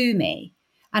happening to me.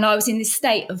 And I was in this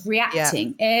state of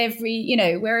reacting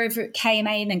wherever it came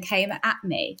in and came at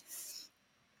me.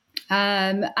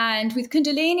 And with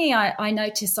Kundalini, I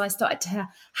noticed I started to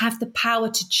have the power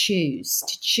to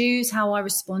choose how I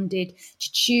responded,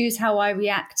 to choose how I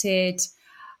reacted,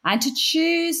 and to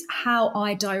choose how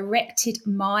I directed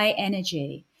my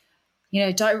energy,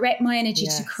 direct my energy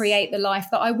to create the life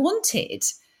that I wanted.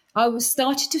 I was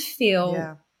started to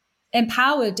feel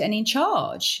empowered and in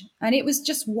charge, and it was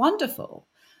just wonderful.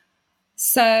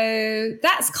 So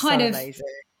that's kind of amazing.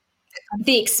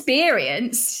 The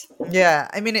experience. Yeah,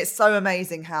 I mean, it's so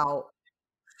amazing how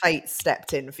fate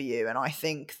stepped in for you. And I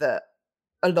think that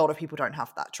a lot of people don't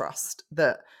have that trust,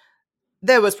 that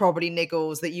there was probably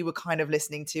niggles that you were kind of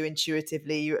listening to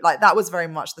intuitively. That was very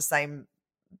much the same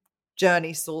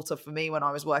journey sort of for me when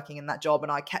I was working in that job.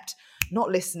 And I kept not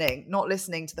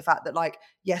listening to the fact that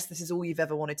yes, this is all you've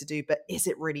ever wanted to do, but is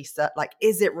it really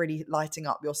is it really lighting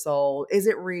up your soul? Is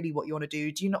it really what you want to do?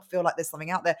 Do you not feel like there's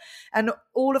something out there? And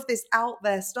all of this out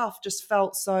there stuff just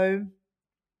felt so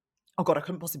oh God, I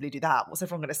couldn't possibly do that. What's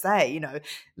everyone going to say? You know,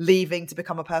 leaving to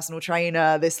become a personal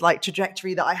trainer, this like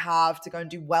trajectory that I have to go and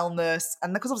do wellness.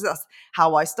 And because obviously that's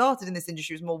how I started in this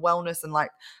industry, was more wellness and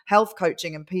like health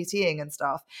coaching and PTing and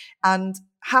stuff. And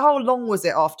how long was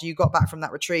it after you got back from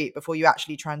that retreat before you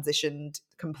actually transitioned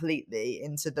completely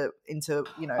into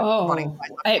running?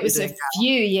 It was a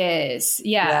few years.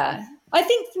 Yeah. I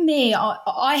think for me,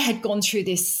 I had gone through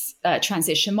this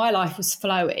transition. My life was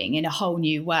flowing in a whole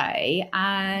new way.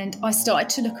 And I started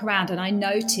to look around and I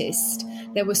noticed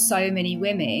there were so many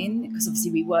women, because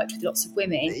obviously we worked with lots of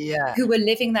women who were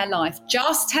living their life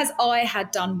just as I had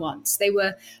done once. They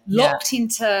were locked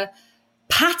into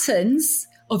patterns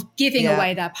of giving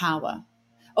away their power,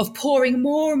 of pouring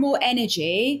more and more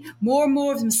energy, more and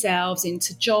more of themselves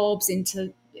into jobs,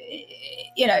 into,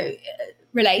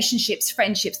 relationships,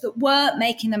 friendships that weren't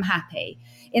making them happy,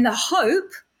 in the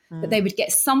hope that they would get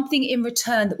something in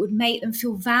return that would make them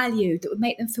feel valued, that would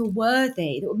make them feel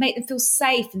worthy, that would make them feel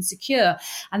safe and secure.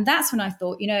 And that's when I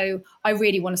thought, I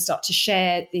really want to start to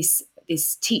share this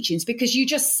teachings, because you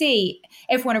just see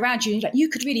everyone around you and you're like, you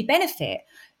could really benefit.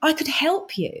 I could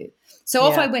help you. So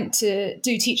off I went to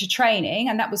do teacher training,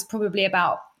 and that was probably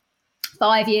about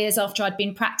 5 years after I'd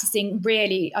been practicing.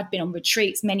 Really, I'd been on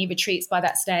retreats, many retreats by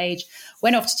that stage,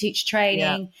 went off to teacher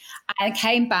training and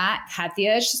came back, had the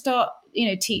urge to start,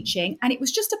 teaching. And it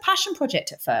was just a passion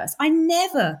project at first. I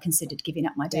never considered giving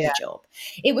up my day job.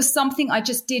 It was something I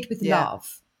just did with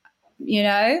love,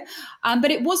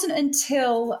 but it wasn't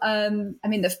until,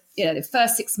 the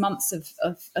first 6 months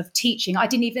of teaching, I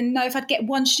didn't even know if I'd get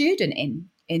one student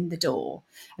in the door.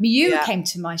 I mean, you came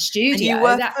to my studio. And you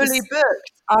were fully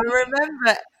booked. I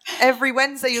remember every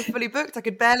Wednesday you were fully booked. I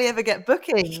could barely ever get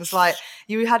bookings. Like,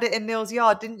 you had it in Neil's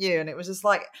Yard, didn't you? And it was just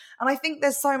like, and I think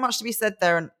there's so much to be said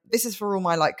there. And this is for all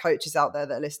my like coaches out there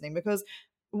that are listening, because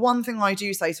one thing I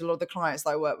do say to a lot of the clients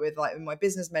that I work with, like in my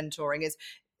business mentoring, is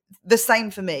the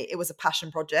same for me. It was a passion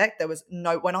project.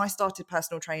 When I started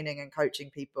personal training and coaching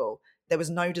people, there was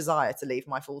no desire to leave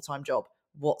my full-time job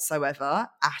whatsoever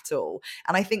at all.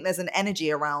 And I think there's an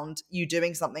energy around you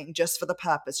doing something just for the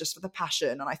purpose, just for the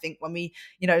passion. And I think when we,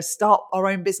 start our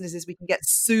own businesses, we can get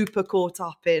super caught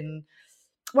up in,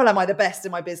 well, am I the best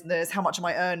in my business? How much am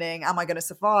I earning? Am I going to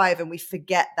survive? And we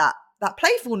forget that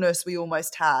playfulness we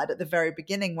almost had at the very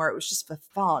beginning, where it was just for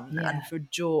fun and for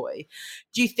joy.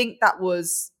 Do you think that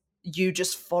was you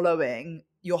just following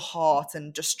your heart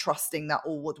and just trusting that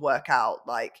all would work out,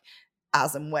 like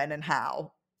as and when and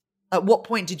how? At what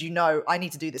point did you know I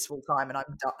need to do this full time and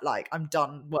I'm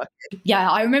done working?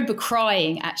 Yeah, I remember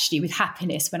crying actually with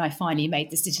happiness when I finally made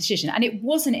this decision. And it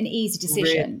wasn't an easy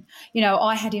decision. Really?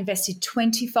 I had invested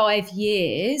 25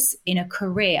 years in a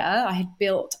career I had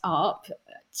built up,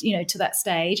 to that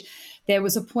stage. There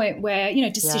was a point where,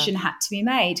 decision had to be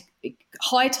made.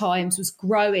 High Times was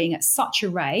growing at such a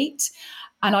rate,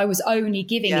 and I was only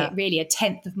giving it really a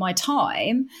tenth of my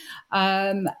time.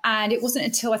 And it wasn't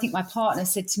until I think my partner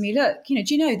said to me, look, do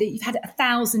you know that you've had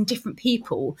 1,000 different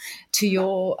people to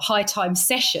your High Times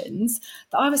sessions,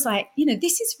 that I was like,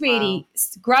 this is really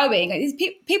growing.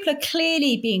 People are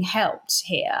clearly being helped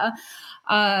here.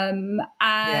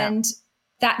 And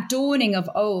that dawning of,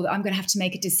 I'm going to have to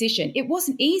make a decision. It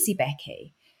wasn't easy,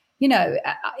 Becky. No.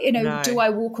 Do I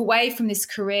walk away from this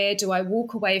career? Do I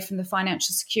walk away from the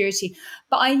financial security?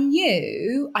 But I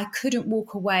knew I couldn't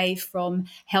walk away from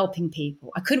helping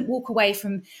people. I couldn't walk away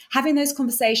from having those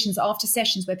conversations after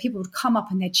sessions where people would come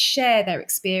up and they'd share their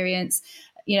experience,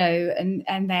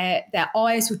 and their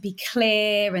eyes would be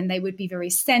clear and they would be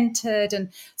very centered. And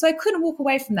so I couldn't walk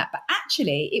away from that. But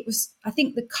actually it was, I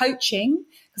think, the coaching,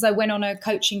 because I went on a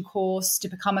coaching course to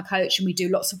become a coach, and we do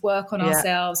lots of work on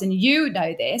ourselves. And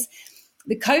this,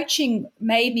 the coaching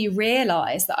made me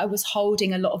realize that I was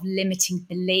holding a lot of limiting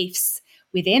beliefs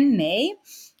within me,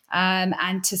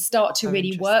 and to start to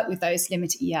really work with those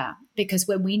because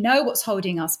when we know what's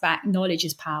holding us back, knowledge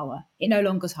is power. It no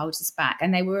longer holds us back.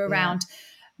 And they were around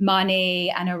money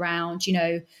and around,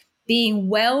 being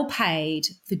well paid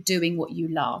for doing what you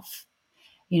love.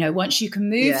 Once you can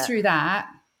move through that,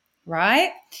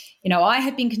 right? I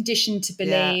had been conditioned to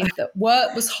believe that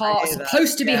work was hard,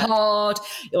 supposed to be hard.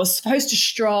 You were supposed to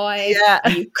strive,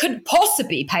 and you couldn't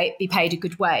possibly be paid a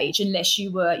good wage unless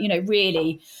you were,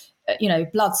 really,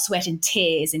 blood, sweat and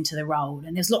tears into the role.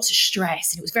 And there's lots of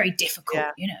stress, and it was very difficult,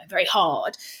 very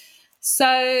hard.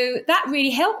 So that really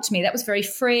helped me. That was very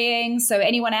freeing. So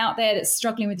anyone out there that's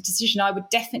struggling with the decision, I would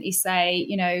definitely say,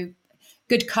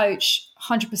 good coach,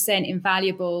 100%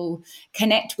 invaluable.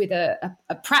 Connect with a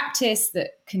practice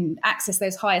that can access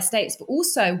those higher states, but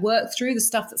also work through the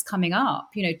stuff that's coming up,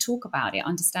 talk about it,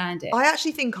 understand it. I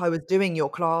actually think I was doing your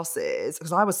classes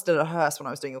because I was still at Hearst when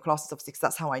I was doing your classes, obviously, because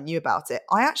that's how I knew about it.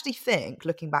 I actually think,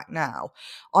 looking back now,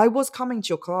 I was coming to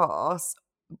your class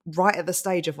right at the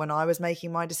stage of when I was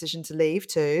making my decision to leave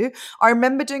too. I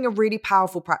remember doing a really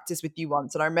powerful practice with you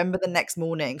once, and I remember the next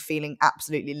morning feeling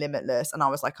absolutely limitless, and I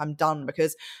was like, I'm done,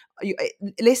 because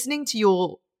listening to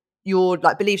your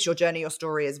like beliefs, your journey, your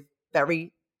story is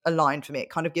very aligned for me. It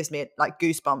kind of gives me like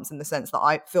goosebumps in the sense that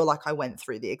I feel like I went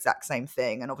through the exact same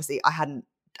thing, and obviously I hadn't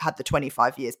had the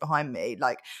 25 years behind me,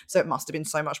 like, so it must have been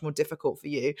so much more difficult for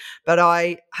you. But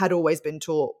I had always been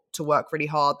taught to work really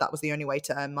hard. That was the only way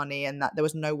to earn money, and that there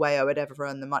was no way I would ever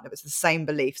earn the money. It was the same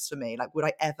beliefs for me. Like, would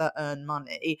I ever earn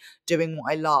money doing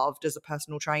what I loved as a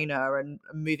personal trainer and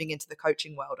moving into the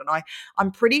coaching world? And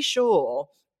I'm pretty sure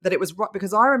that it was right,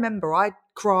 because I remember I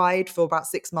cried for about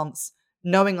 6 months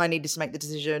knowing I needed to make the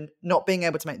decision, not being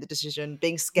able to make the decision,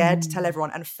 being scared to tell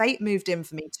everyone. And fate moved in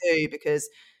for me too, because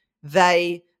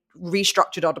they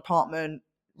restructured our department,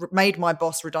 made my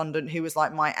boss redundant, who was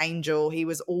like my angel. He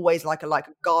was always like a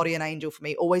guardian angel for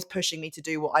me, always pushing me to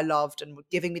do what I loved and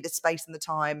giving me the space and the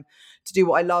time to do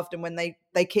what I loved. And when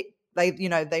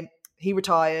he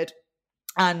retired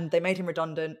and they made him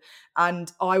redundant,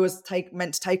 and I was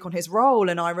meant to take on his role.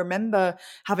 And I remember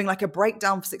having like a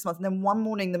breakdown for 6 months. And then one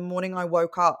morning, the morning I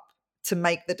woke up to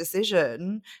make the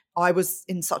decision, I was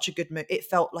in such a good mood. It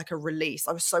felt like a release.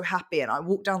 I was so happy. And I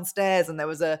walked downstairs, and there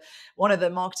was one of the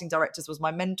marketing directors was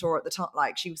my mentor at the time.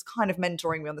 Like, she was kind of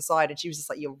mentoring me on the side, and she was just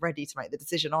like, you're ready to make the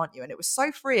decision, aren't you? And it was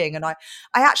so freeing. And I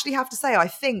actually have to say, I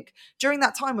think during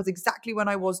that time was exactly when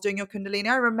I was doing your Kundalini.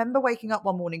 I remember waking up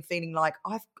one morning feeling like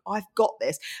I've got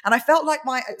this. And I felt like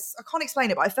I can't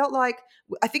explain it, but I felt like,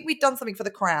 I think we'd done something for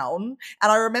the Crown.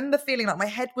 And I remember feeling like my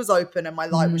head was open and my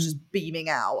light was just beaming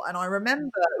out. And I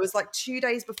remember it was like 2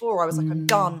 days before I was like, I'm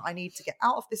done. I need to get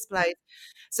out of this place.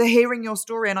 So hearing your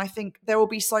story, and I think there will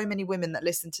be so many women that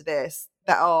listen to this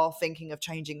that are thinking of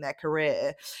changing their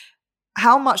career.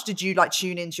 How much did you like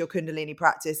tune into your Kundalini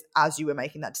practice as you were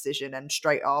making that decision and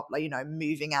straight up, like,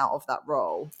 moving out of that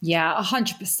role? Yeah,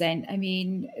 100%. I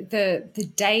mean,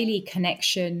 the daily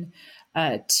connection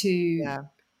to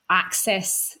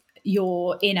access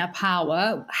your inner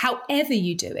power, however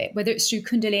you do it, whether it's through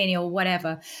Kundalini or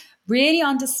whatever, really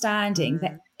understanding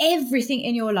that everything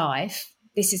in your life,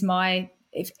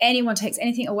 if anyone takes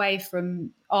anything away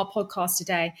from our podcast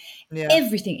today,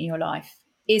 everything in your life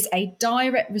is a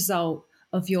direct result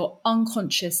of your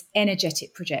unconscious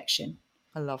energetic projection.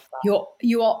 I love that.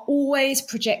 You are always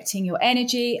projecting your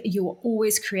energy. You are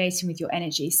always creating with your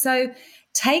energy. So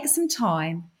take some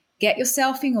time, get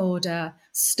yourself in order,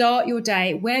 start your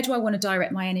day. Where do I want to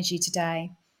direct my energy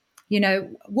today?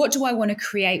 What do I want to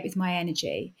create with my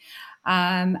energy?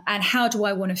 And how do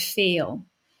I want to feel?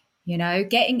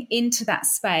 Getting into that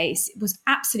space was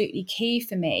absolutely key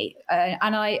for me.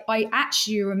 And I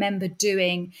actually remember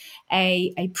doing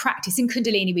a practice in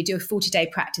Kundalini. We do 40-day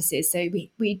practices. So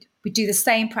we do the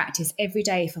same practice every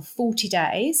day for 40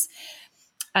 days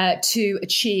to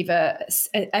achieve a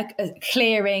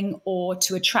clearing or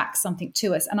to attract something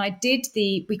to us. And I did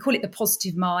we call it the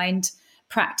positive mind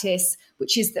practice,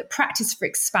 which is the practice for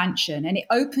expansion. And it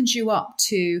opens you up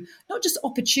to not just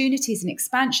opportunities and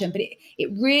expansion, but it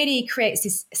really creates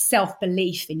this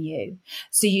self-belief in you.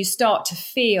 So you start to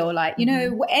feel like,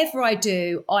 whatever I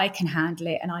do, I can handle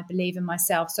it, and I believe in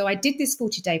myself. So I did this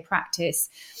 40-day practice.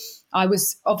 I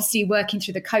was obviously working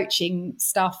through the coaching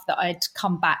stuff that I'd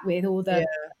come back with, all the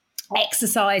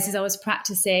exercises I was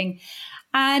practicing.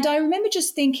 And I remember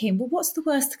just thinking, well, what's the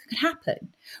worst that could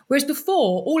happen? Whereas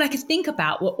before, all I could think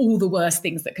about were all the worst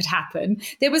things that could happen.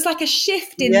 There was like a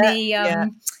shift in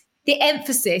the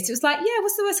emphasis. It was like,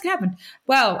 what's the worst that could happen?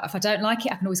 Well, if I don't like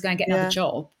it, I can always go and get another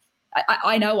job.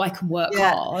 I know I can work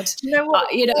hard. You know what?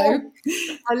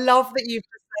 I love that you've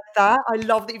just said that. I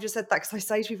love that you've just said that, because I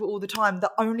say to people all the time,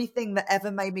 the only thing that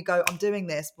ever made me go, I'm doing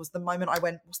this, was the moment I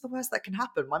went, what's the worst that can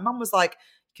happen? My mum was like,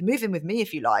 you can move in with me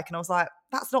if you like. And I was like,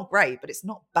 that's not great, but it's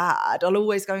not bad. I'll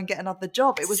always go and get another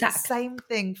job. It was the same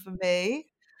thing for me.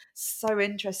 So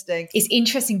interesting. It's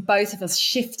interesting. Both of us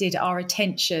shifted our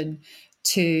attention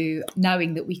to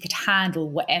knowing that we could handle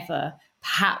whatever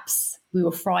perhaps we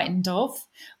were frightened of,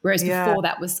 whereas before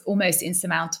that was almost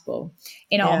insurmountable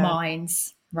in our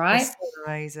minds. Right? That's so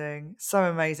amazing. So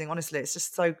amazing. Honestly, it's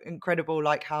just so incredible,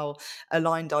 like how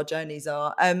aligned our journeys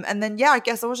are. And then, I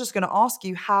guess I was just going to ask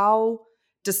you, how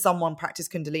does someone practice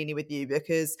Kundalini with you?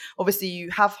 Because obviously you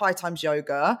have High Times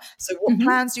Yoga. So what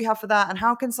plans do you have for that? And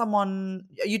how can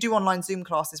you do online Zoom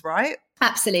classes, right?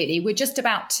 Absolutely. We're just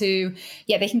about to,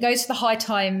 they can go to the High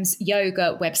Times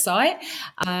Yoga website.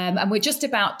 And we're just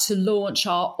about to launch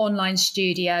our online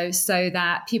studio so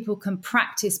that people can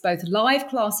practice both live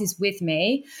classes with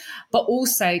me, but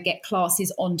also get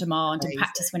classes on demand and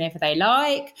practice whenever they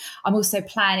like. I'm also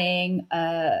planning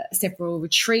several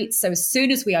retreats. So as soon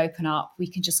as we open up, we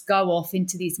can just go off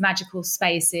into these magical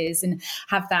spaces and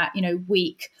have that,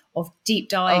 week of deep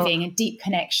diving and deep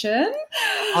connection.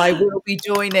 I will be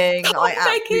joining. I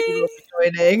absolutely will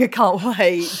be joining. I can't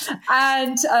wait.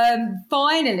 And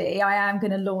finally, I am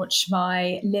going to launch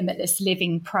my Limitless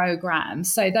Living program.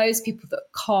 So those people that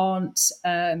can't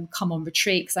come on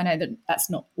retreat, because I know that that's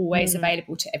not always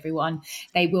available to everyone,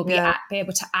 they will be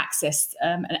able to access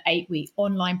an 8-week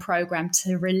online program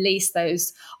to release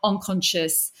those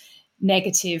unconscious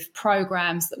negative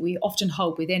programs that we often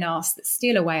hold within us that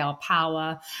steal away our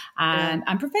power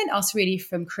and prevent us really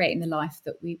from creating the life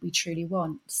that we truly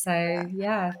want. So, I love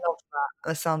that.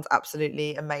 That sounds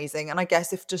absolutely amazing. And I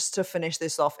guess if just to finish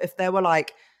this off, if there were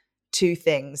like 2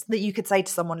 things that you could say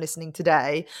to someone listening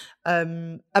today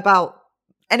about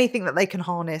anything that they can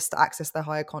harness to access their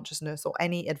higher consciousness, or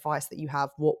any advice that you have,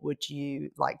 what would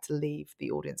you like to leave the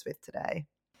audience with today?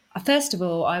 First of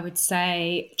all, I would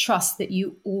say trust that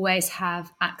you always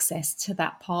have access to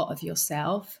that part of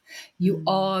yourself. You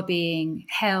are being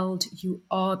held, you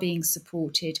are being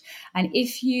supported. And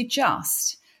if you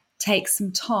just take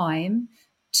some time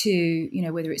to,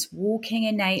 whether it's walking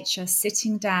in nature,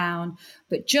 sitting down,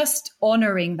 but just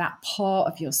honoring that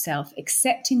part of yourself,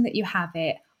 accepting that you have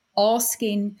it,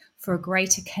 asking for a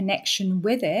greater connection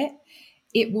with it,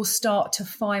 it will start to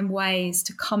find ways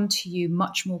to come to you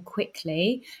much more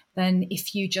quickly than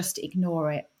if you just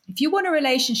ignore it. If you want a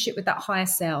relationship with that higher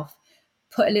self,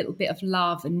 put a little bit of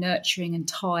love and nurturing and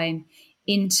time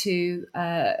into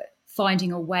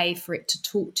finding a way for it to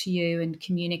talk to you and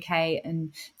communicate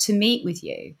and to meet with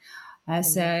you.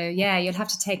 You'll have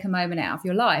to take a moment out of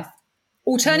your life.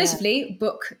 Alternatively,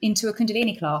 book into a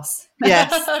Kundalini class.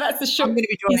 Yes. That's the short. I'm going to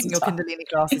be joining your Kundalini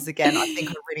classes again. I think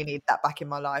I really need that back in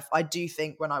my life. I do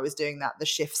think when I was doing that, the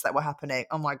shifts that were happening,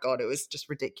 oh my God, it was just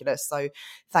ridiculous. So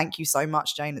thank you so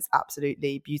much, Jane. It's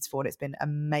absolutely beautiful. And it's been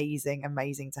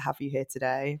amazing to have you here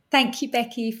today. Thank you,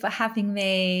 Becky, for having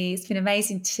me. It's been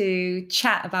amazing to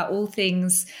chat about all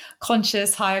things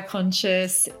conscious, higher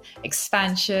conscious,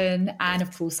 expansion, and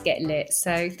of course, get lit.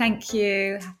 So thank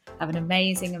you. Have an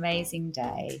amazing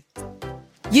day.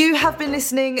 You have been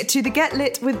listening to the Get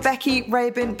Lit with Becky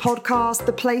Rabin podcast,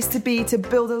 the place to be to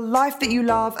build a life that you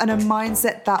love and a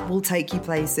mindset that will take you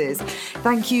places.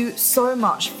 Thank you so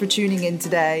much for tuning in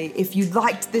today. If you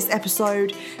liked this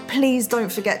episode, please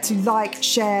don't forget to like,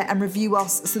 share, and review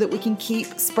us so that we can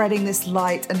keep spreading this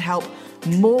light and help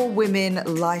more women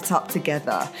light up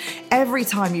together. Every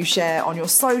time you share on your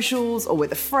socials or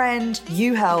with a friend,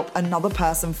 you help another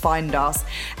person find us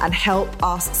and help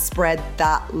us spread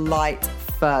that light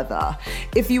further.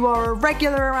 If you are a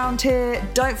regular around here,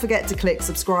 don't forget to click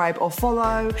subscribe or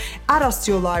follow, add us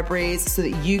to your libraries so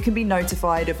that you can be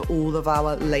notified of all of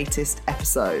our latest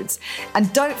episodes.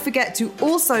 And don't forget to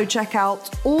also check out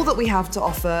all that we have to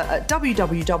offer at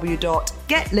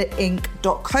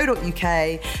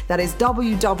www.getlitinc.co.uk. That is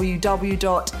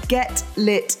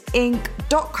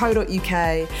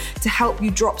www.getlitinc.co.uk to help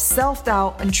you drop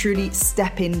self-doubt and truly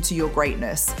step into your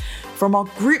greatness. From our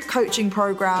group coaching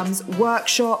programs,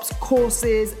 workshops,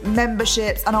 courses,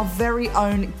 memberships, and our very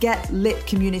own Get Lit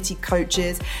community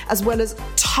coaches, as well as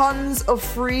tons of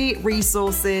free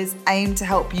resources aimed to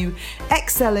help you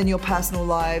excel in your personal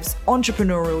lives,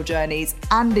 entrepreneurial journeys,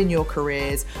 and in your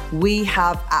careers, we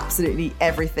have absolutely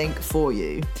everything for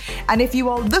you. And if you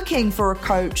are looking for a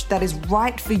coach that is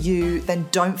right for you, then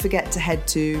don't forget to head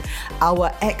to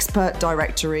our expert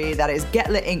directory. That is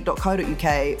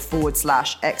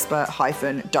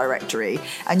getlitinc.co.uk/expert-directory.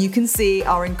 And you can see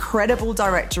our incredible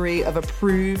directory of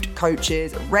approved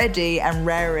coaches ready and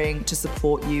raring to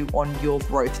support you on your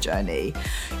growth journey.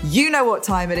 You know what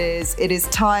time it is. It is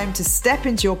time to step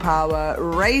into your power,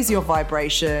 raise your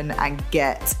vibration, and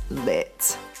get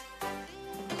lit.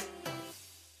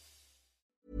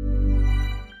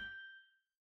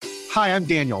 Hi, I'm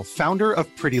Daniel, founder of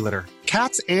Pretty Litter.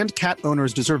 Cats and cat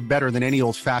owners deserve better than any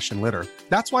old-fashioned litter.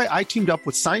 That's why I teamed up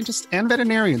with scientists and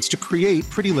veterinarians to create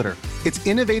Pretty Litter. Its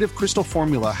innovative crystal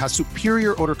formula has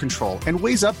superior odor control and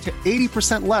weighs up to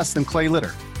 80% less than clay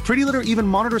litter. Pretty Litter even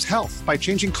monitors health by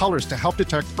changing colors to help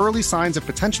detect early signs of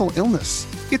potential illness.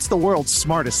 It's the world's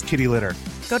smartest kitty litter.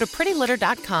 Go to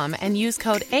prettylitter.com and use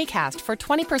code ACAST for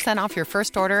 20% off your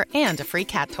first order and a free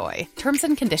cat toy. Terms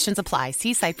and conditions apply.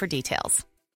 See site for details.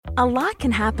 A lot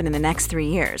can happen in the next 3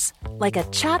 years. Like a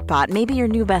chatbot may be your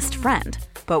new best friend.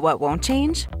 But what won't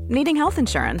change? Needing health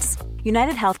insurance.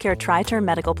 United Healthcare Tri-Term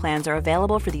Medical Plans are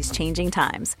available for these changing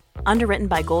times. Underwritten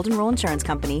by Golden Rule Insurance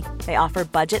Company, they offer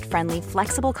budget-friendly,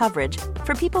 flexible coverage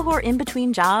for people who are in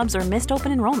between jobs or missed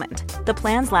open enrollment. The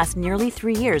plans last nearly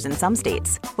 3 years in some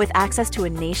states, with access to a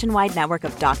nationwide network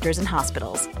of doctors and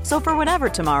hospitals. So for whatever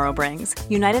tomorrow brings,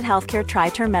 United Healthcare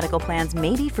Tri-Term Medical Plans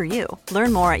may be for you.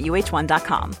 Learn more at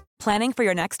uh1.com. Planning for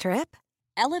your next trip?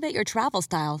 Elevate your travel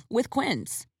style with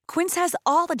Quince. Quince has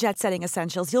all the jet-setting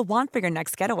essentials you'll want for your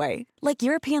next getaway, like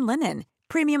European linen,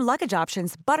 premium luggage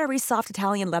options, buttery soft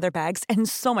Italian leather bags, and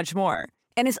so much more.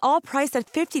 And is all priced at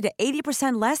 50 to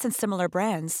 80% less than similar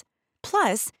brands.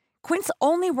 Plus, Quince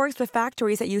only works with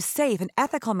factories that use safe and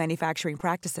ethical manufacturing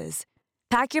practices.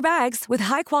 Pack your bags with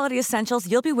high-quality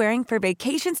essentials you'll be wearing for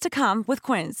vacations to come with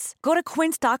Quince. Go to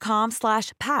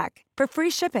quince.com/pack for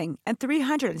free shipping and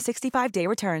 365-day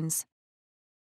returns.